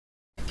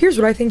Here's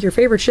what I think your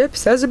favorite ship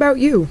says about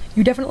you.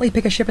 You definitely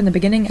pick a ship in the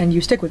beginning and you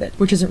stick with it,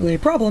 which isn't really a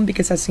problem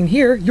because as seen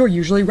here, you're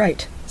usually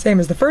right. Same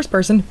as the first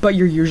person, but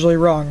you're usually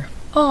wrong.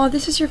 Aw,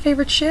 this is your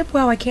favorite ship?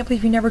 Wow, I can't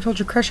believe you never told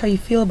your crush how you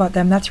feel about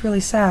them. That's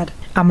really sad.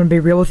 I'm gonna be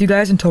real with you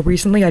guys. Until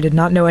recently, I did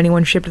not know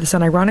anyone shipped this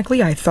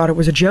unironically. I thought it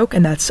was a joke,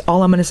 and that's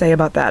all I'm gonna say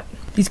about that.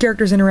 These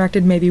characters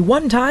interacted maybe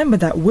one time, but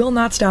that will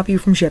not stop you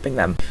from shipping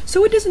them.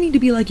 So it doesn't need to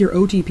be like your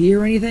OTP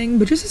or anything,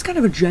 but just as kind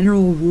of a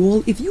general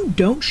rule, if you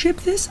don't ship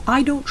this,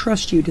 I don't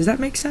trust you. Does that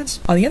make sense?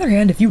 On the other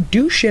hand, if you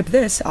do ship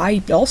this,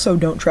 I also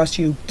don't trust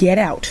you. Get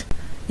out.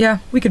 Yeah,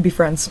 we could be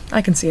friends.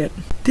 I can see it.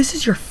 This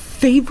is your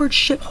favorite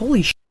ship?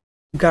 Holy shit.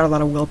 You've got a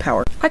lot of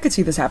willpower. I could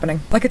see this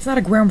happening. Like, it's not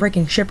a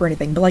groundbreaking ship or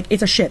anything, but like,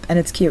 it's a ship and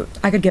it's cute.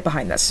 I could get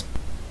behind this.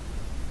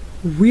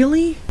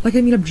 Really? Like,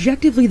 I mean,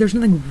 objectively, there's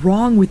nothing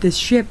wrong with this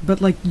ship,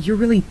 but like, you're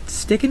really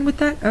sticking with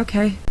that?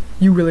 Okay.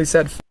 You really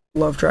said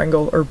love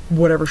triangle, or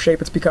whatever shape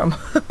it's become.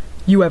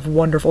 You have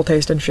wonderful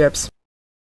taste in ships.